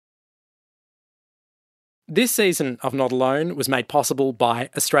This season of Not Alone was made possible by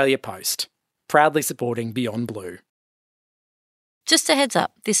Australia Post, proudly supporting Beyond Blue. Just a heads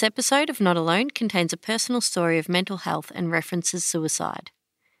up, this episode of Not Alone contains a personal story of mental health and references suicide.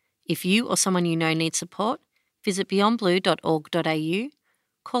 If you or someone you know needs support, visit beyondblue.org.au,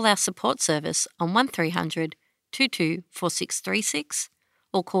 call our support service on 1300 22 4636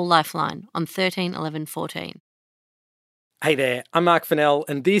 or call Lifeline on 13 11 14. Hey there, I'm Mark Fennell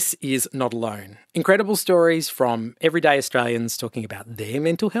and this is Not Alone. Incredible stories from everyday Australians talking about their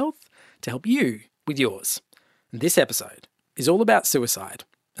mental health to help you with yours. And this episode is all about suicide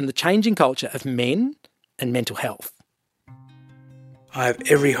and the changing culture of men and mental health. I have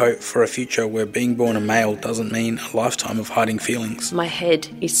every hope for a future where being born a male doesn't mean a lifetime of hiding feelings. My head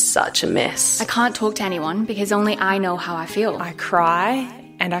is such a mess. I can't talk to anyone because only I know how I feel. I cry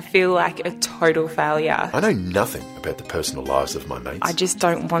and I feel like a total failure. I know nothing about the personal lives of my mates. I just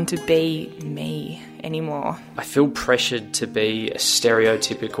don't want to be me anymore. I feel pressured to be a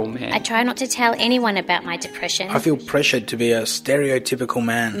stereotypical man. I try not to tell anyone about my depression. I feel pressured to be a stereotypical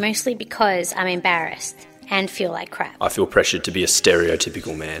man. Mostly because I'm embarrassed and feel like crap. I feel pressured to be a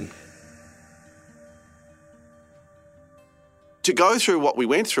stereotypical man. To go through what we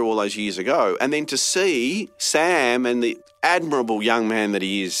went through all those years ago and then to see Sam and the admirable young man that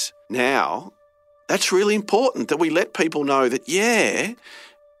he is now, that's really important that we let people know that, yeah,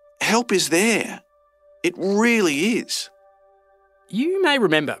 help is there. It really is. You may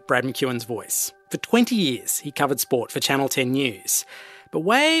remember Brad McEwen's voice. For 20 years, he covered sport for Channel 10 News. But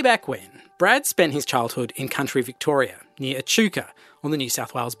way back when, Brad spent his childhood in country Victoria, near Echuca, on the New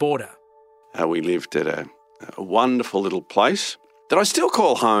South Wales border. We lived at a wonderful little place that I still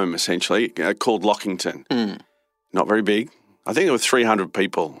call home, essentially, called Lockington. Not very big. I think there were 300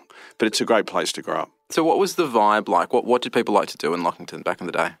 people, but it's a great place to grow up. So what was the vibe like? What did people like to do in Lockington back in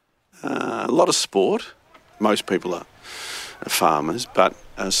the day? A lot of sport. Most people are farmers, but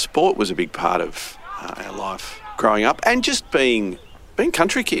sport was a big part of our life growing up, and just being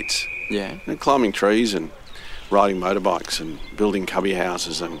country kids. Yeah. And climbing trees and riding motorbikes and building cubby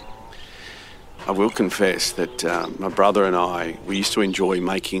houses. And I will confess that my brother and I, we used to enjoy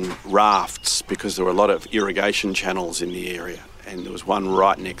making rafts because there were a lot of irrigation channels in the area, and there was one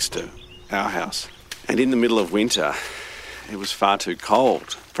right next to our house. And in the middle of winter, it was far too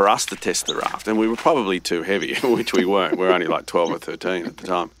cold for us to test the raft, and we were probably too heavy, which we weren't. We were only like 12 or 13 at the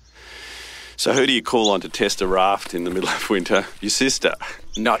time. So who do you call on to test a raft in the middle of winter? Your sister.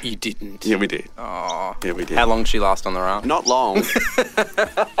 No, you didn't. Yeah, we did. Oh. Yeah, we did. How long did she last on the raft? Not long.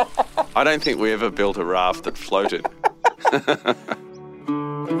 I don't think we ever built a raft that floated.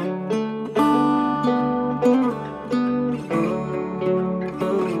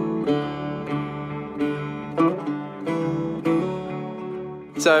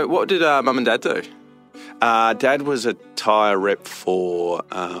 So what did Mum and Dad do? Dad was a tyre rep for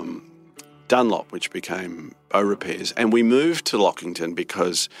Dunlop, which became Bow Repairs. And we moved to Lockington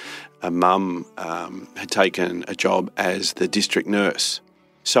because Mum had taken a job as the district nurse.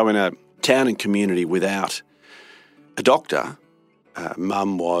 So in a town and community without a doctor,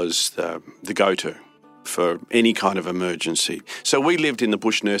 Mum was the go-to for any kind of emergency. So we lived in the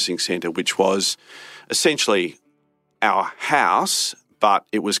Bush Nursing Centre, which was essentially our house, but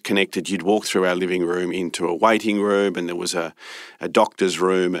it was connected. You'd walk through our living room into a waiting room, and there was a doctor's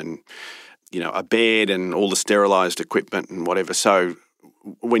room and, you know, a bed and all the sterilised equipment and whatever. So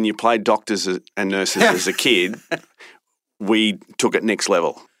when you played doctors and nurses as a kid, we took it next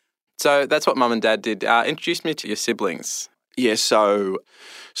level. So that's what Mum and Dad did. Introduce me to your siblings. Yeah, so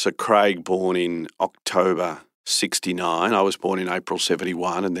Craig born in October 69. I was born in April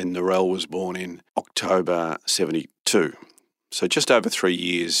 71, and then Narelle was born in October 72. So just over 3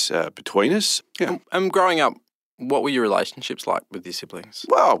 years between us. Yeah. And growing up, what were your relationships like with your siblings?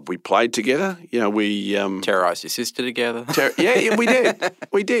 Well, we played together. You know, we terrorised your sister together. Yeah, we did.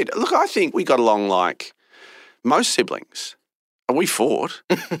 We did. Look, I think we got along like most siblings. We fought.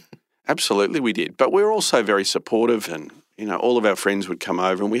 Absolutely, we did. But we were also very supportive, and you know, all of our friends would come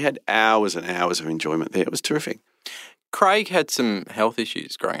over, and we had hours and hours of enjoyment there. It was terrific. Craig had some health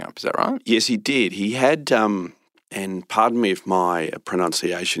issues growing up. Is that right? Yes, he did. He had. And pardon me if my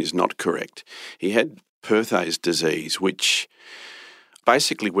pronunciation is not correct, he had Perthes disease, which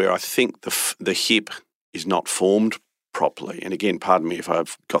basically where I think the hip is not formed properly. And again, pardon me if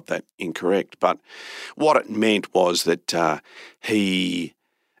I've got that incorrect, but what it meant was that he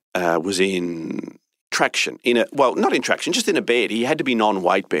was in traction, not in traction, just in a bed. He had to be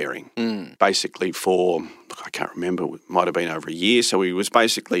non-weight bearing, basically for, I can't remember, it might have been over a year. So he was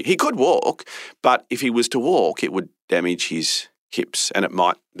basically, he could walk, but if he was to walk, it would damage his hips, and it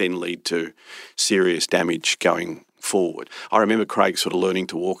might then lead to serious damage going forward. I remember Craig sort of learning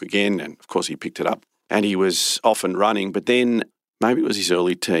to walk again, and of course he picked it up, and he was off and running, but then maybe it was his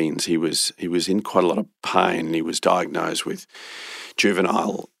early teens. He was in quite a lot of pain, and he was diagnosed with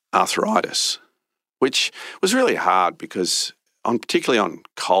juvenile arthritis, which was really hard because particularly on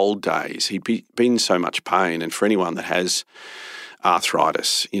cold days, he'd be in so much pain. And for anyone that has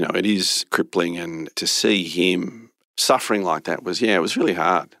arthritis, it is crippling. And to see him suffering like that it was really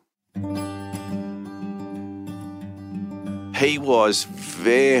hard. He was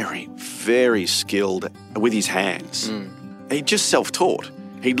very, very skilled with his hands. He just self-taught.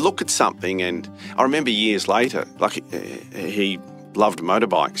 He'd look at something, and I remember years later, he loved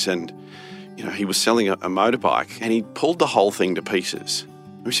motorbikes, and he was selling a motorbike, and he pulled the whole thing to pieces.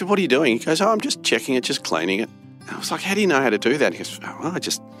 We said, "What are you doing?" He goes, "Oh, I'm just checking it, just cleaning it." And I was like, "How do you know how to do that?" He goes, "Well, I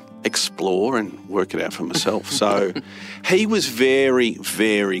just explore and work it out for myself." So he was very,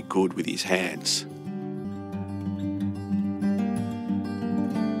 very good with his hands.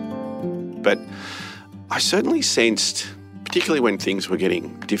 But I certainly sensed, particularly when things were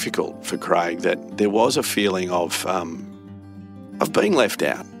getting difficult for Craig, that there was a feeling of being left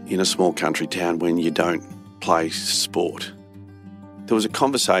out in a small country town when you don't play sport. There was a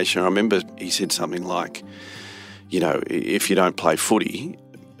conversation, I remember he said something like, if you don't play footy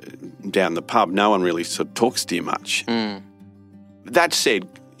down the pub, no one really sort of talks to you much. That said,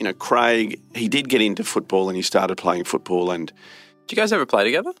 Craig, he did get into football and he started playing football. And did you guys ever play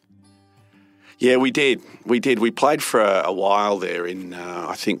together? Yeah, we did. We played for a while there in,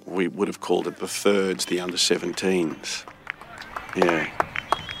 I think we would have called it the thirds, the under-17s. Yeah.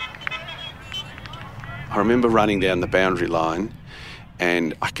 I remember running down the boundary line,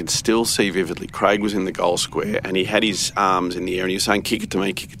 and I can still see vividly Craig was in the goal square and he had his arms in the air and he was saying, "Kick it to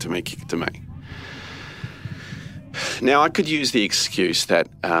me, kick it to me, kick it to me." Now, I could use the excuse that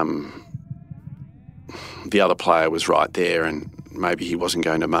the other player was right there and maybe he wasn't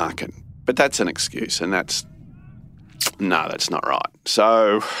going to mark it. But that's an excuse, and that's not right.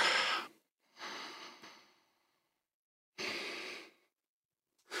 So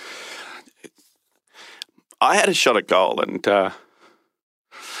I had a shot at goal, and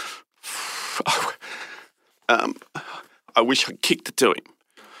I wish I kicked it to him.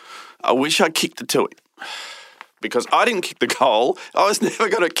 Because I didn't kick the goal. I was never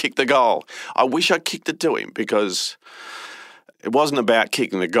going to kick the goal. I wish I kicked it to him because it wasn't about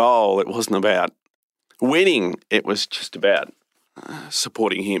kicking the goal. It wasn't about winning. It was just about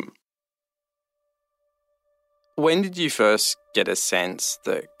supporting him. When did you first get a sense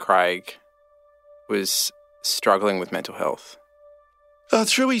that Craig was struggling with mental health?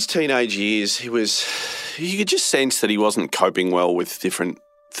 Through his teenage years, you could just sense that he wasn't coping well with different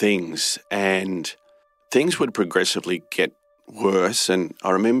things, and things would progressively get worse. And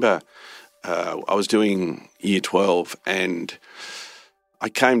I remember I was doing year 12 and I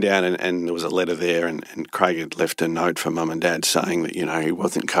came down and there was a letter there and Craig had left a note for Mum and Dad saying that, he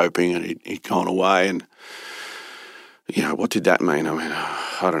wasn't coping and he'd gone away. And, what did that mean? I mean,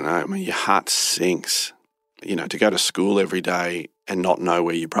 I don't know. I mean, your heart sinks. To go to school every day and not know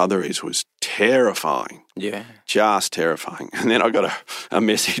where your brother is was terrifying. Yeah. Just terrifying. And then I got a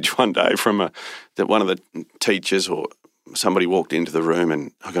message one day from that one of the teachers or somebody walked into the room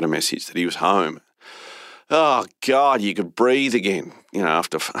and I got a message that he was home. Oh, God, you could breathe again,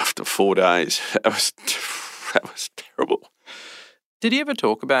 after 4 days. That was terrible. Did he ever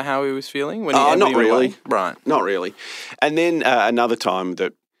talk about how he was feeling? Not really. Right. Not really. And then another time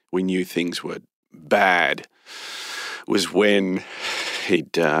that we knew things were bad was when he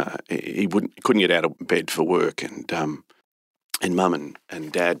couldn't get out of bed for work, and Mum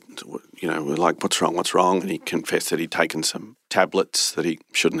and Dad were like, what's wrong? And he confessed that he'd taken some tablets that he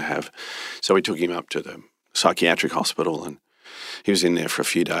shouldn't have. So we took him up to the psychiatric hospital, and he was in there for a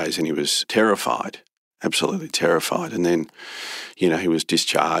few days, and he was terrified, absolutely terrified. And then, he was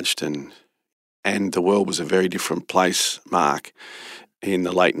discharged, and the world was a very different place, Mark, in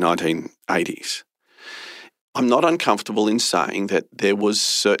the late 1980s. I'm not uncomfortable in saying that there was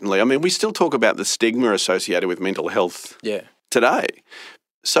certainly, we still talk about the stigma associated with mental health today.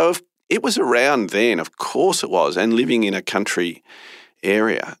 So if it was around then, of course it was, and living in a country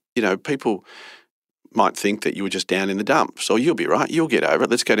area, people might think that you were just down in the dumps, or you'll be right, you'll get over it,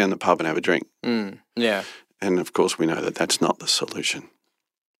 let's go down the pub and have a drink. Yeah. And of course we know that that's not the solution.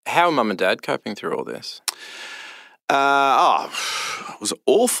 How are Mum and Dad coping through all this? It was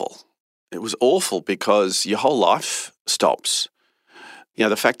awful. It was awful because your whole life stops.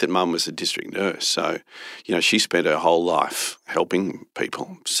 The fact that Mum was a district nurse, so, she spent her whole life helping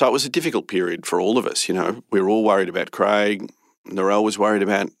people. So it was a difficult period for all of us, We were all worried about Craig. Narelle was worried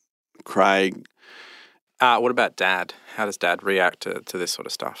about Craig. What about Dad? How does Dad react to this sort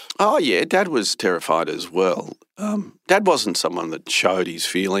of stuff? Oh, yeah, Dad was terrified as well. Dad wasn't someone that showed his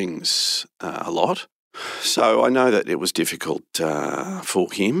feelings a lot. So I know that it was difficult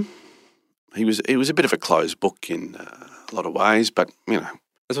for him. He was a bit of a closed book in a lot of ways, but, you know.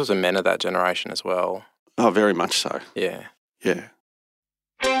 There's also men of that generation as well. Oh, very much so. Yeah. Yeah.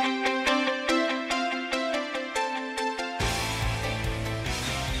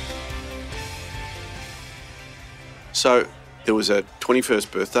 So there was a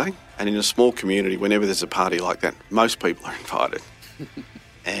 21st birthday, and in a small community, whenever there's a party like that, most people are invited.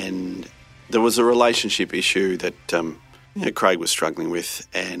 And there was a relationship issue that Craig was struggling with,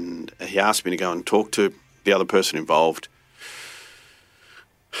 and he asked me to go and talk to the other person involved.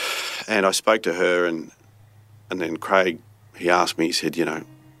 And I spoke to her, and then Craig, he asked me, he said,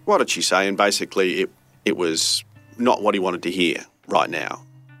 what did she say? And basically it was not what he wanted to hear right now.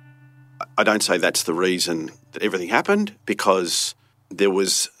 I don't say that's the reason that everything happened, because there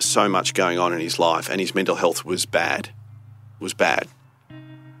was so much going on in his life and his mental health was bad.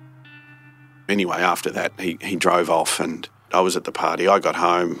 Anyway, after that, he drove off and I was at the party. I got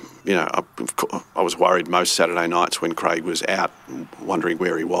home. I was worried most Saturday nights when Craig was out, wondering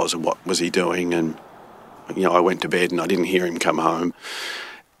where he was and what was he doing. And, I went to bed and I didn't hear him come home.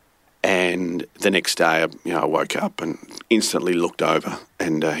 And the next day, I woke up and instantly looked over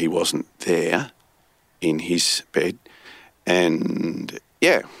and he wasn't there in his bed. And,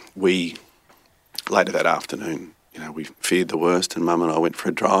 we, later that afternoon, we feared the worst, and Mum and I went for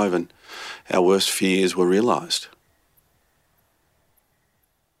a drive and our worst fears were realised.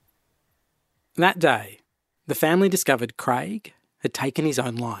 That day, the family discovered Craig had taken his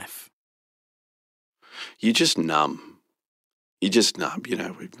own life. You're just numb. I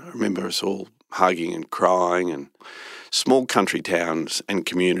remember us all hugging and crying, and small country towns and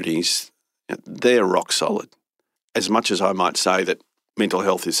communities, they're rock solid. As much as I might say that mental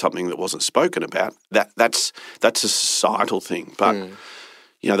health is something that wasn't spoken about, that's a societal thing. But,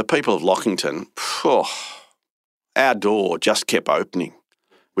 the people of Lockington, our door just kept opening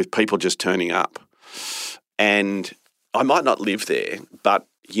with people just turning up. And I might not live there, but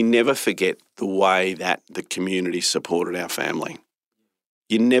you never forget the way that the community supported our family.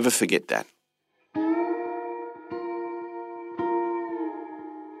 You never forget that.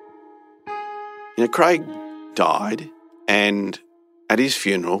 Craig died, and at his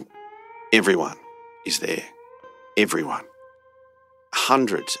funeral, everyone is there. Everyone.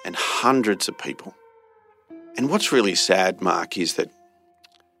 Hundreds and hundreds of people. And what's really sad, Mark, is that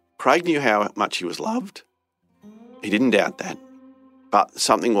Craig knew how much he was loved. He didn't doubt that. But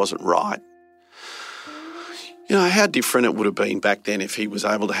something wasn't right. How different it would have been back then if he was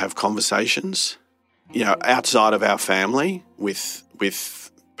able to have conversations, outside of our family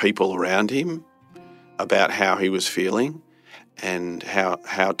with people around him about how he was feeling and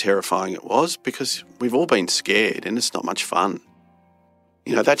how terrifying it was, because we've all been scared and it's not much fun.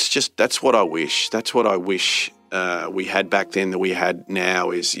 That's what I wish. That's what I wish we had back then that we had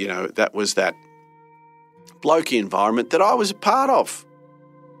now is, that was that blokey environment that I was a part of.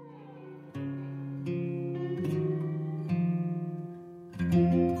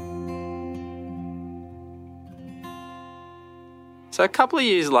 So a couple of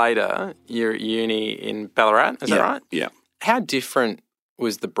years later, you're at uni in Ballarat, is that right? Yeah. How different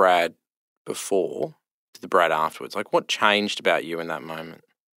was the Brad before to the Brad afterwards? Like, what changed about you in that moment?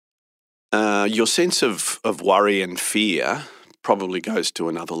 Your sense of worry and fear probably goes to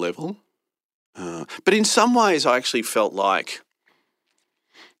another level. But in some ways, I actually felt like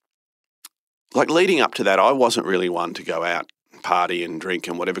leading up to that, I wasn't really one to go out and party and drink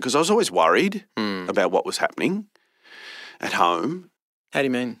and whatever, because I was always worried about what was happening at home. How do you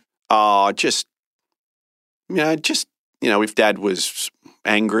mean? If Dad was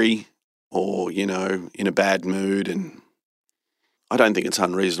angry or, in a bad mood, and I don't think it's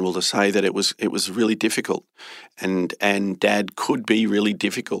unreasonable to say that it was really difficult, and Dad could be really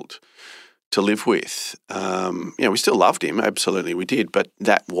difficult to live with. We still loved him, absolutely we did, but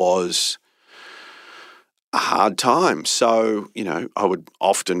that was a hard time. So, I would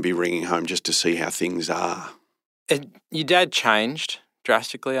often be ringing home just to see how things are. Your dad changed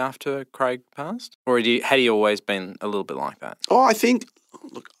drastically after Craig passed? Or had he always been a little bit like that? Oh, I think,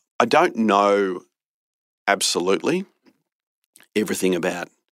 I don't know absolutely everything about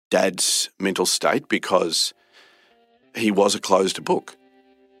Dad's mental state because he was a closed book.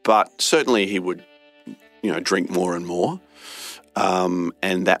 But certainly he would, drink more and more,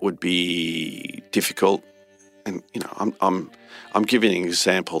 and that would be difficult. And I'm giving an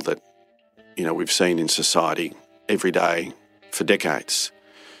example that we've seen in society every day for decades.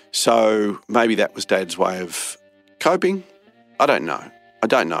 So maybe that was Dad's way of coping. I don't know.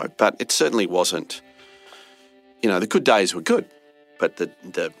 But it certainly wasn't, the good days were good, but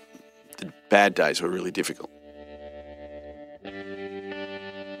the bad days were really difficult.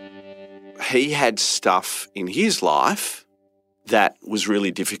 He had stuff in his life that was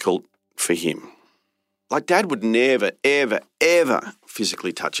really difficult for him. Like Dad would never, ever, ever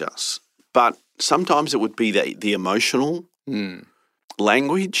physically touch us, but sometimes it would be the emotional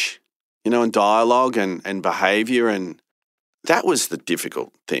language, and dialogue and behaviour, and that was the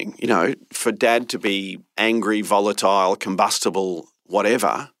difficult thing. For Dad to be angry, volatile, combustible,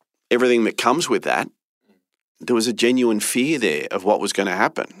 whatever, everything that comes with that, there was a genuine fear there of what was going to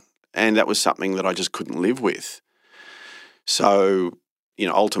happen, and that was something that I just couldn't live with. So,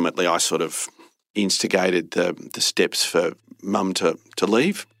 ultimately I sort of instigated the steps for Mum to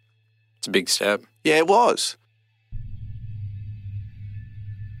leave. It's a big step. Yeah, it was.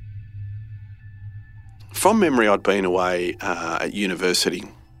 From memory, I'd been away at university,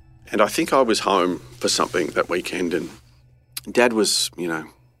 and I think I was home for something that weekend, and Dad was,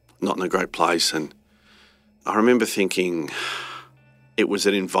 not in a great place, and I remember thinking it was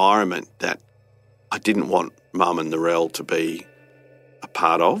an environment that I didn't want Mum and Narelle to be a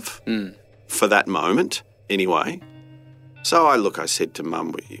part of for that moment anyway. So I said to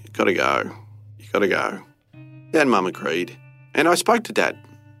Mum, "You've got to go. You've got to go." Then Mum agreed, and I spoke to Dad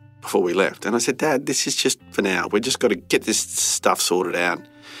before we left, and I said, "Dad, this is just for now. We've just got to get this stuff sorted out.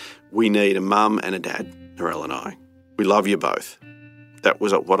 We need a Mum and a Dad, Narelle and I. We love you both." That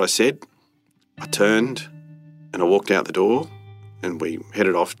was what I said. I turned and I walked out the door, and we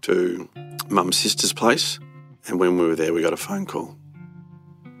headed off to Mum's sister's place. And when we were there, we got a phone call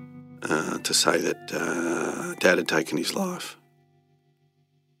to say that Dad had taken his life.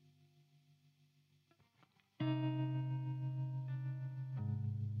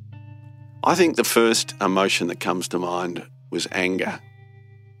 I think the first emotion that comes to mind was anger,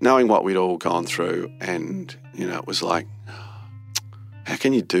 knowing what we'd all gone through, and, it was like, how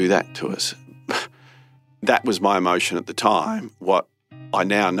can you do that to us? That was my emotion at the time. What I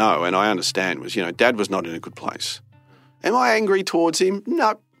now know and I understand was, Dad was not in a good place. Am I angry towards him?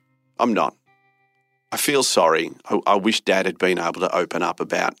 No, I'm not. I feel sorry. I wish Dad had been able to open up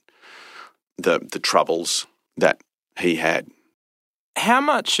about the troubles that he had. How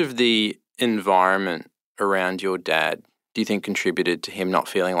much of the environment around your dad do you think contributed to him not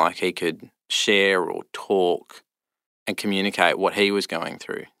feeling like he could share or talk and communicate what he was going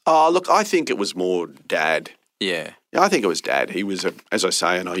through? Oh, look, I think it was more Dad. Yeah. I think it was Dad. He was, as I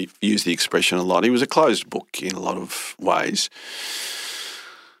say, and I use the expression a lot, he was a closed book in a lot of ways.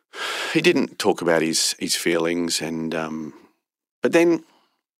 He didn't talk about his feelings, and but then,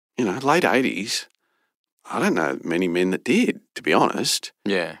 late 80s, I don't know many men that did, to be honest.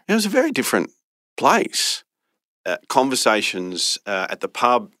 Yeah. It was a very different place. Conversations at the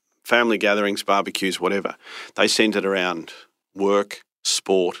pub, family gatherings, barbecues, whatever, they centred around work,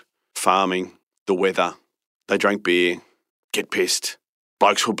 sport, farming, the weather. They drank beer, get pissed.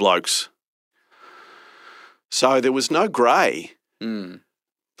 Blokes were blokes. So there was no grey.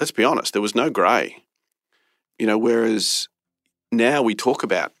 Let's be honest, there was no grey. Whereas now we talk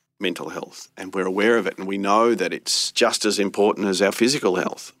about mental health and we're aware of it and we know that it's just as important as our physical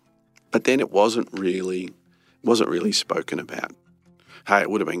health. But then it wasn't really spoken about. Hey,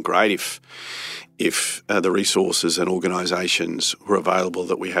 it would have been great if the resources and organisations were available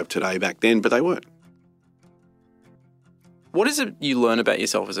that we have today back then, but they weren't. What is it you learn about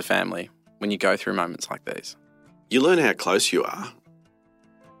yourself as a family when you go through moments like these? You learn how close you are.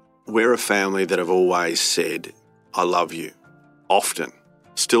 We're a family that have always said, I love you, often.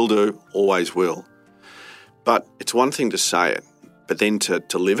 Still do, always will. But it's one thing to say it, but then to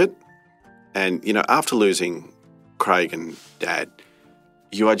live it. And, after losing Craig and Dad,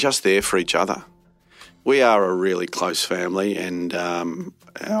 you are just there for each other. We are a really close family, and I'm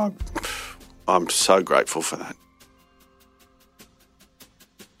so grateful for that.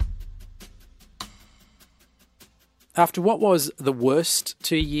 After what was the worst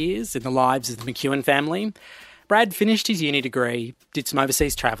 2 years in the lives of the McEwen family, Brad finished his uni degree, did some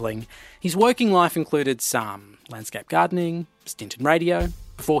overseas travelling. His working life included some landscape gardening, stint in radio,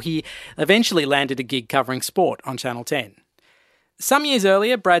 before he eventually landed a gig covering sport on Channel 10. Some years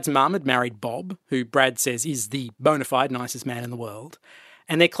earlier, Brad's mum had married Bob, who Brad says is the bona fide nicest man in the world,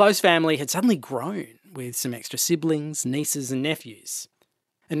 and their close family had suddenly grown with some extra siblings, nieces and nephews.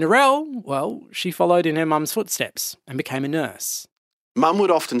 And Narelle, well, she followed in her mum's footsteps and became a nurse. Mum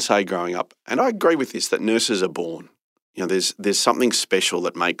would often say growing up, and I agree with this, that nurses are born. There's something special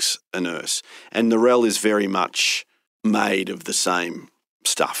that makes a nurse. And Narelle is very much made of the same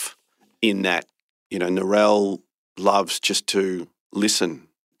stuff in that, Narelle loves just to listen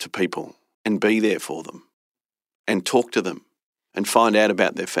to people and be there for them and talk to them and find out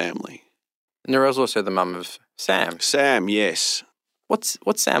about their family. Narelle's also the mum of Sam. Sam, yes. What's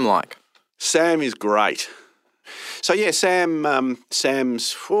Sam like? Sam is great. So, yeah,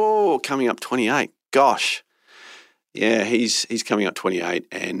 Sam's coming up 28. Gosh. Yeah, he's coming up 28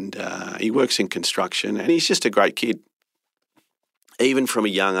 and he works in construction and he's just a great kid. Even from a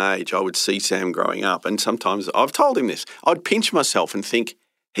young age, I would see Sam growing up and sometimes I've told him this. I'd pinch myself and think,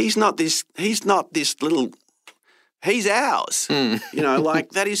 he's not this little, he's ours.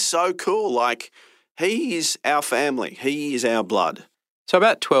 That is so cool. Like, he is our family. He is our blood. So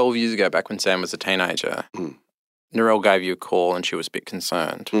about 12 years ago, back when Sam was a teenager, Narelle gave you a call and she was a bit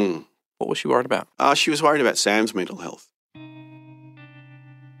concerned. What was she worried about? She was worried about Sam's mental health.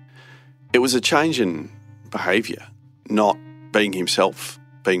 It was a change in behaviour, not being himself,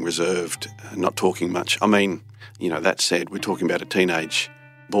 being reserved, not talking much. I mean, that said, we're talking about a teenage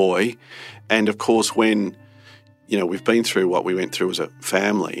boy. And, of course, when, we've been through what we went through as a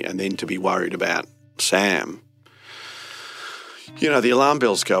family and then to be worried about Sam, the alarm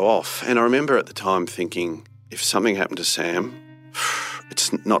bells go off. And I remember at the time thinking, if something happened to Sam,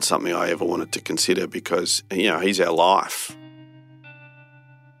 it's not something I ever wanted to consider because, he's our life.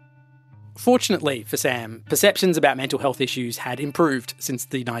 Fortunately for Sam, perceptions about mental health issues had improved since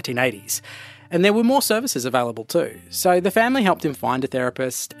the 1980s, and there were more services available too. So the family helped him find a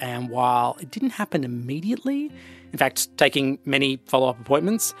therapist, and while it didn't happen immediately, in fact, taking many follow-up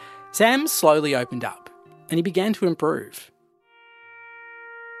appointments, Sam slowly opened up, and he began to improve.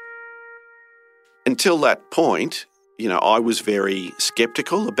 Until that point, I was very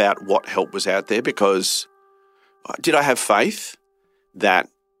sceptical about what help was out there because did I have faith that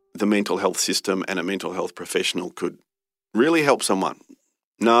the mental health system and a mental health professional could really help someone?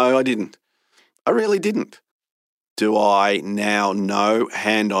 No, I didn't. I really didn't. Do I now know,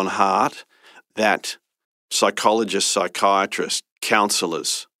 hand on heart, that psychologists, psychiatrists,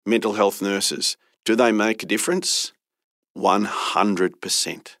 counsellors, mental health nurses, do they make a difference?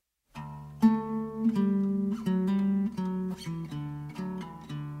 100%.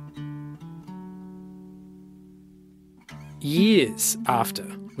 Years after,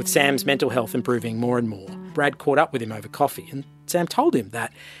 with Sam's mental health improving more and more, Brad caught up with him over coffee and Sam told him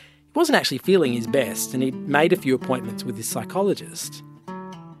that he wasn't actually feeling his best and he'd made a few appointments with his psychologist.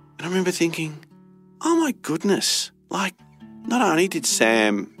 And I remember thinking, oh my goodness, not only did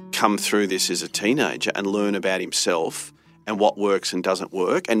Sam come through this as a teenager and learn about himself and what works and doesn't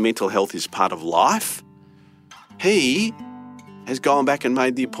work, and mental health is part of life, he has gone back and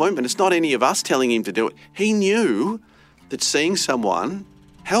made the appointment. It's not any of us telling him to do it. He knew that seeing someone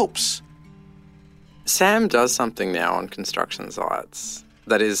helps. Sam does something now on construction sites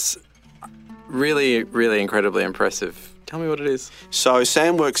that is really, really incredibly impressive. Tell me what it is. So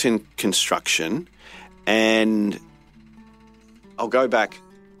Sam works in construction and I'll go back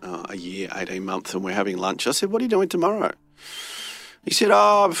a year, 18 months, and we're having lunch. I said, what are you doing tomorrow? He said,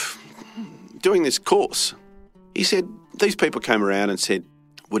 I'm doing this course. He said, these people came around and said,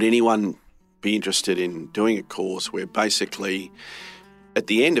 would anyone be interested in doing a course where basically at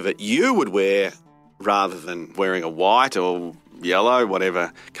the end of it you would wear, rather than wearing a white or yellow,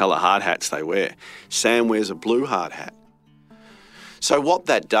 whatever colour hard hats they wear, Sam wears a blue hard hat. So what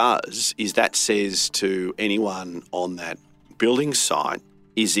that does is that says to anyone on that building site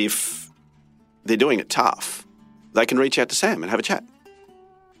is if they're doing it tough, they can reach out to Sam and have a chat.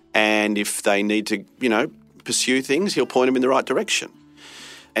 And if they need to, pursue things, he'll point them in the right direction.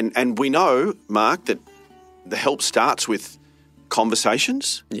 And we know, Mark, that the help starts with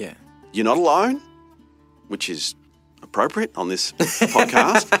conversations. Yeah. You're not alone, which is appropriate on this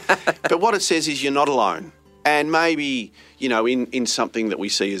podcast. But what it says is you're not alone. And maybe, in something that we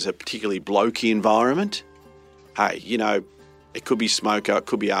see as a particularly blokey environment, hey, it could be smoker, it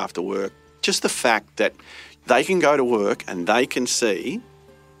could be after work. Just the fact that they can go to work and they can see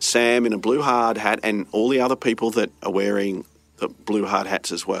Sam in a blue hard hat and all the other people that are wearing the blue hard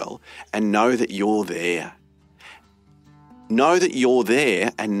hats as well, and know that you're there. Know that you're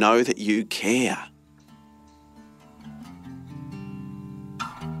there and know that you care.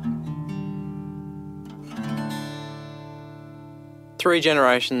 Three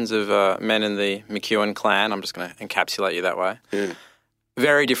generations of men in the McEwen clan. I'm just going to encapsulate you that way. Yeah.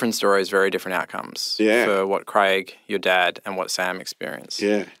 Very different stories, very different outcomes for what Craig, your dad, and what Sam experienced.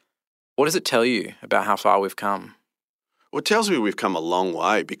 Yeah. What does it tell you about how far we've come? Well, it tells me we've come a long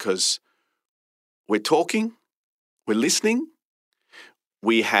way because we're talking, we're listening,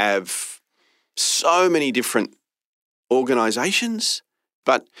 we have so many different organisations.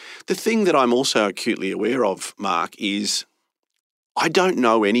 But the thing that I'm also acutely aware of, Mark, is I don't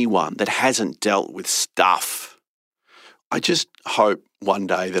know anyone that hasn't dealt with stuff. I just hope one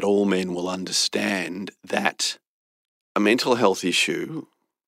day that all men will understand that a mental health issue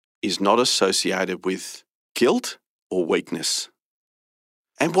is not associated with guilt or weakness.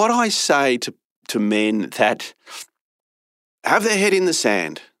 And what I say to men that have their head in the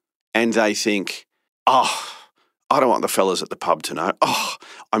sand and they think, oh, I don't want the fellas at the pub to know. Oh,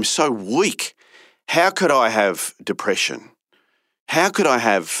 I'm so weak. How could I have depression? How could I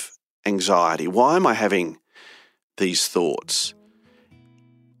have anxiety? Why am I having these thoughts?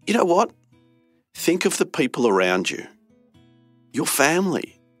 You know what? Think of the people around you, your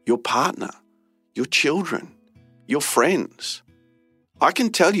family, your partner, your children, your friends. I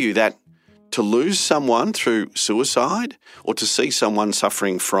can tell you that to lose someone through suicide or to see someone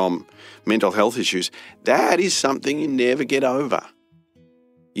suffering from mental health issues, that is something you never get over.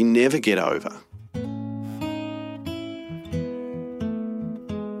 You never get over.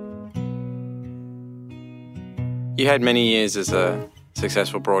 You had many years as a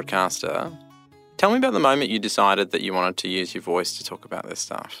successful broadcaster. Tell me about the moment you decided that you wanted to use your voice to talk about this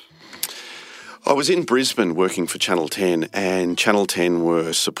stuff. I was in Brisbane working for Channel 10, and Channel 10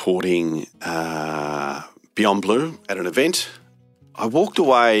 were supporting Beyond Blue at an event. I walked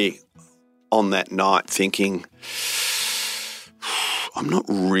away on that night thinking, I'm not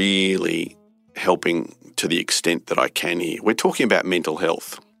really helping to the extent that I can here. We're talking about mental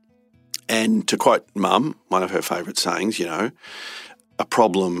health. And to quote Mum, one of her favourite sayings, you know, a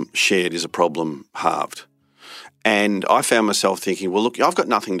problem shared is a problem halved. And I found myself thinking, well, look, I've got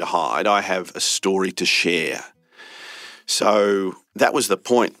nothing to hide. I have a story to share. So that was the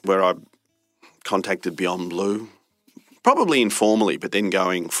point where I contacted Beyond Blue, probably informally, but then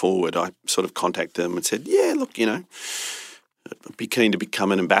going forward, I sort of contacted them and said, yeah, look, you know, I'd be keen to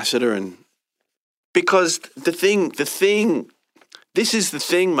become an ambassador. And because this is the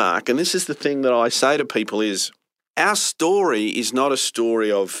thing, Mark, and this is the thing that I say to people is our story is not a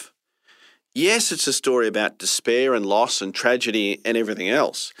story of, yes, it's a story about despair and loss and tragedy and everything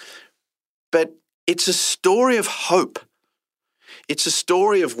else, but it's a story of hope. It's a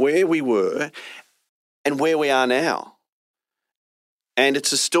story of where we were and where we are now. And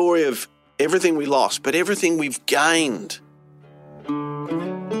it's a story of everything we lost, but everything we've gained.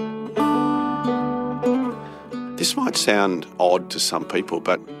 This might sound odd to some people,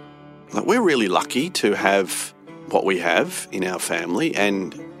 but we're really lucky to have what we have in our family,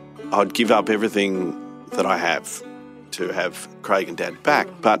 and I'd give up everything that I have to have Craig and Dad back.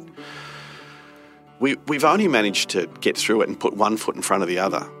 But we've only managed to get through it and put one foot in front of the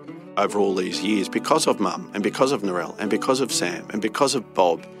other over all these years because of Mum and because of Narelle and because of Sam and because of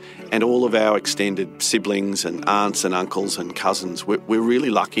Bob and all of our extended siblings and aunts and uncles and cousins. We're really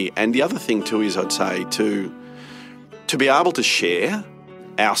lucky. And the other thing too is I'd say to be able to share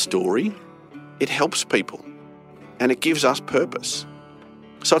our story, it helps people and it gives us purpose.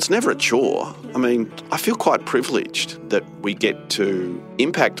 So it's never a chore. I mean, I feel quite privileged that we get to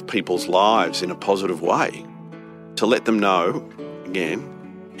impact people's lives in a positive way, to let them know, again,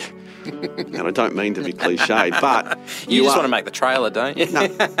 and I don't mean to be cliched, but you just want to make the trailer, don't you? No,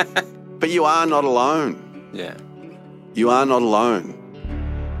 but you are not alone. Yeah. You are not alone.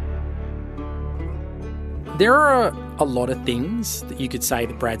 There are a lot of things that you could say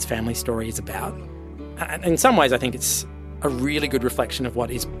that Brad's family story is about. And in some ways, I think it's a really good reflection of what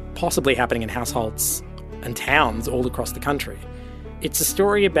is possibly happening in households and towns all across the country. It's a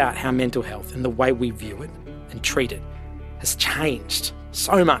story about how mental health and the way we view it and treat it has changed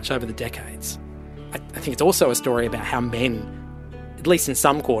so much over the decades. I think it's also a story about how men, at least in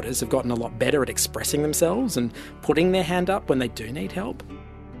some quarters, have gotten a lot better at expressing themselves and putting their hand up when they do need help.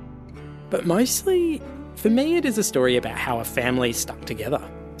 But mostly, for me, it is a story about how a family stuck together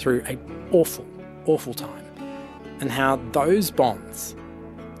through an awful, awful time, and how those bonds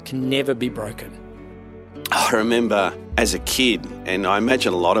can never be broken. I remember as a kid, and I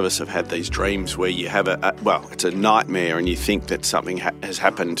imagine a lot of us have had these dreams where you have it's a nightmare and you think that something has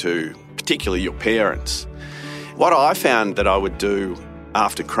happened to particularly your parents. What I found that I would do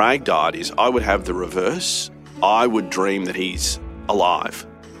after Craig died is I would have the reverse. I would dream that he's alive,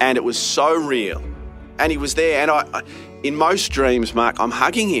 and it was so real, and he was there, and I in most dreams, Mark, I'm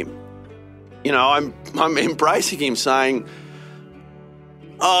hugging him. You know, I'm embracing him, saying,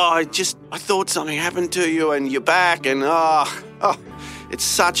 oh, I thought something happened to you and you're back, and it's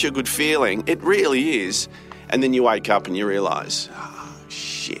such a good feeling. It really is. And then you wake up and you realise,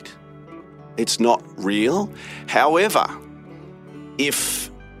 shit, it's not real. However,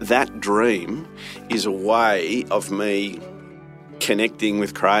 if that dream is a way of me connecting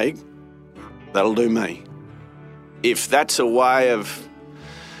with Craig, that'll do me. If that's a way of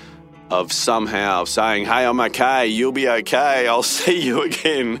somehow saying, hey, I'm okay, you'll be okay, I'll see you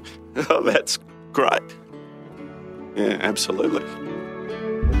again, oh, that's great. Yeah, absolutely.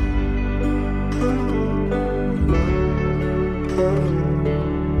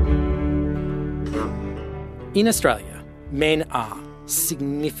 In Australia, men are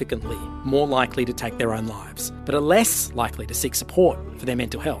significantly more likely to take their own lives, but are less likely to seek support for their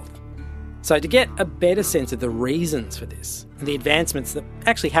mental health. So to get a better sense of the reasons for this and the advancements that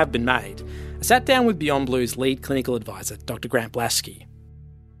actually have been made, I sat down with Beyond Blue's lead clinical advisor, Dr. Grant Blasky.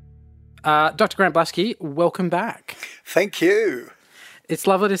 Dr. Grant Blasky, welcome back. Thank you. It's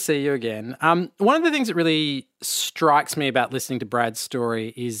lovely to see you again. One of the things that really strikes me about listening to Brad's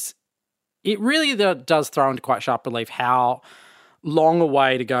story is it really does throw into quite sharp relief how long a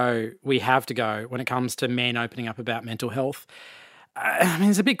way to go we have to go when it comes to men opening up about mental health. I mean,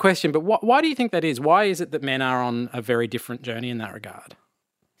 it's a big question, but why do you think that is? Why is it that men are on a very different journey in that regard?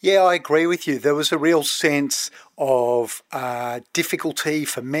 Yeah, I agree with you. There was a real sense of difficulty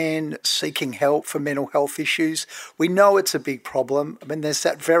for men seeking help for mental health issues. We know it's a big problem. I mean, there's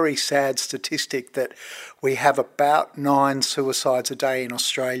that very sad statistic that we have about 9 suicides a day in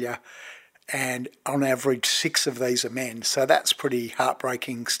Australia, and on average 6 of these are men. So that's pretty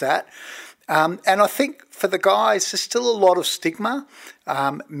heartbreaking stat. And I think for the guys, there's still a lot of stigma.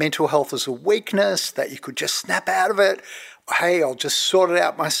 Mental health is a weakness, that you could just snap out of it. Hey, I'll just sort it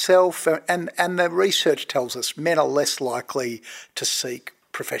out myself. And the research tells us men are less likely to seek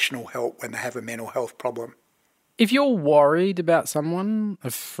professional help when they have a mental health problem. If you're worried about someone,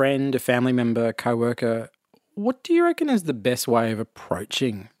 a friend, a family member, a co-worker, what do you reckon is the best way of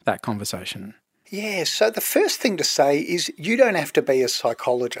approaching that conversation? Yeah, so the first thing to say is you don't have to be a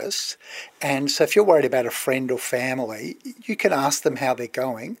psychologist. And so if you're worried about a friend or family, you can ask them how they're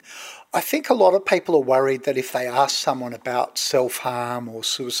going. I think a lot of people are worried that if they ask someone about self-harm or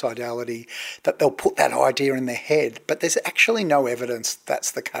suicidality, that they'll put that idea in their head. But there's actually no evidence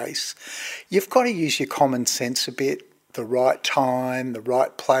that's the case. You've got to use your common sense a bit. The right time, the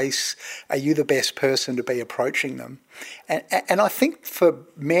right place. Are you the best person to be approaching them? And I think for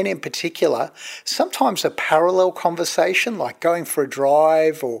men in particular, sometimes a parallel conversation, like going for a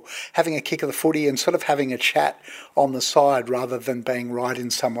drive or having a kick of the footy and sort of having a chat on the side rather than being right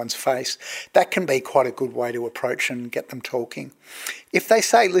in someone's face, that can be quite a good way to approach and get them talking. If they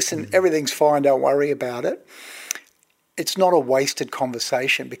say, listen, everything's fine, don't worry about it, it's not a wasted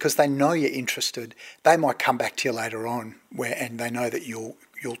conversation because they know you're interested. They might come back to you later on and they know that you'll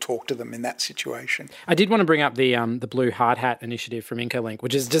talk to them in that situation. I did want to bring up the Blue Hard Hat initiative from IncoLink,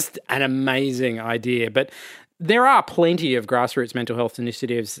 which is just an amazing idea. But there are plenty of grassroots mental health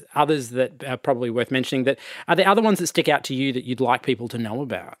initiatives, others that are probably worth mentioning. That are there other ones that stick out to you that you'd like people to know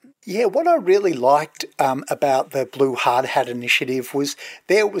about? Yeah, what I really liked about the Blue Hard Hat initiative was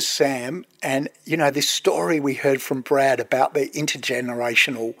there was Sam and, you know, this story we heard from Brad about the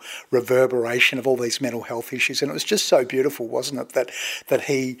intergenerational reverberation of all these mental health issues. And it was just so beautiful, wasn't it, that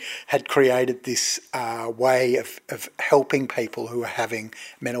he had created this way of helping people who are having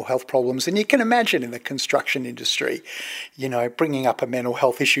mental health problems. And you can imagine in the construction industry, you know, bringing up a mental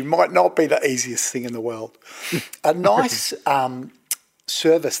health issue might not be the easiest thing in the world. A nice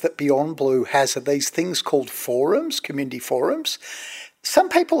service that Beyond Blue has are these things called forums, community forums. Some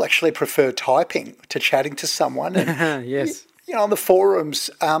people actually prefer typing to chatting to someone. And, yes. You know, on the forums,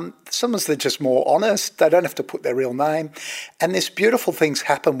 sometimes they're just more honest. They don't have to put their real name. And there's beautiful things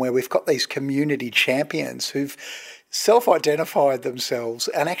happen where we've got these community champions who've self-identified themselves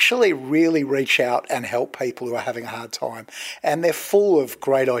and actually really reach out and help people who are having a hard time. And they're full of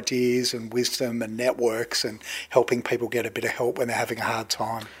great ideas and wisdom and networks and helping people get a bit of help when they're having a hard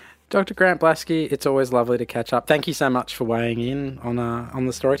time. Dr. Grant Blasky, it's always lovely to catch up. Thank you so much for weighing in on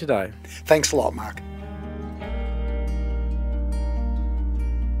the story today. Thanks a lot, Mark.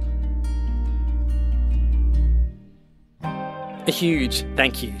 A huge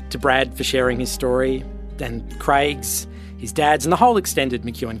thank you to Brad for sharing his story, and Craig's, his dad's, and the whole extended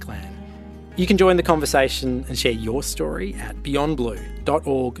McEwen clan. You can join the conversation and share your story at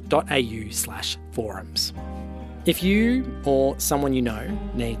beyondblue.org.au/forums. If you or someone you know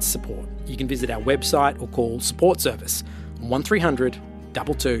needs support, you can visit our website or call support service on 1300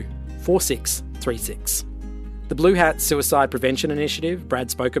 22 4636. The Blue Hat Suicide Prevention Initiative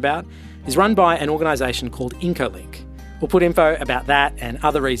Brad spoke about is run by an organisation called IncoLink. We'll put info about that and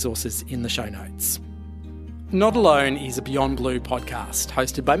other resources in the show notes. Not Alone is a Beyond Blue podcast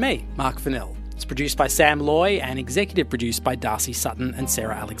hosted by me, Mark Fennell. It's produced by Sam Loy and executive produced by Darcy Sutton and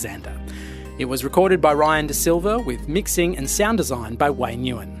Sarah Alexander. It was recorded by Ryan De Silva with mixing and sound design by Wayne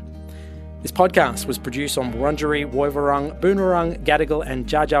Ewan. This podcast was produced on Wurundjeri, Woiwurrung, Boonwurrung, Gadigal and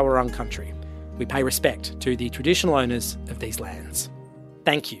Dja Dja Wurrung country. We pay respect to the traditional owners of these lands.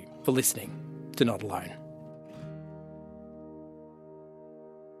 Thank you for listening to Not Alone.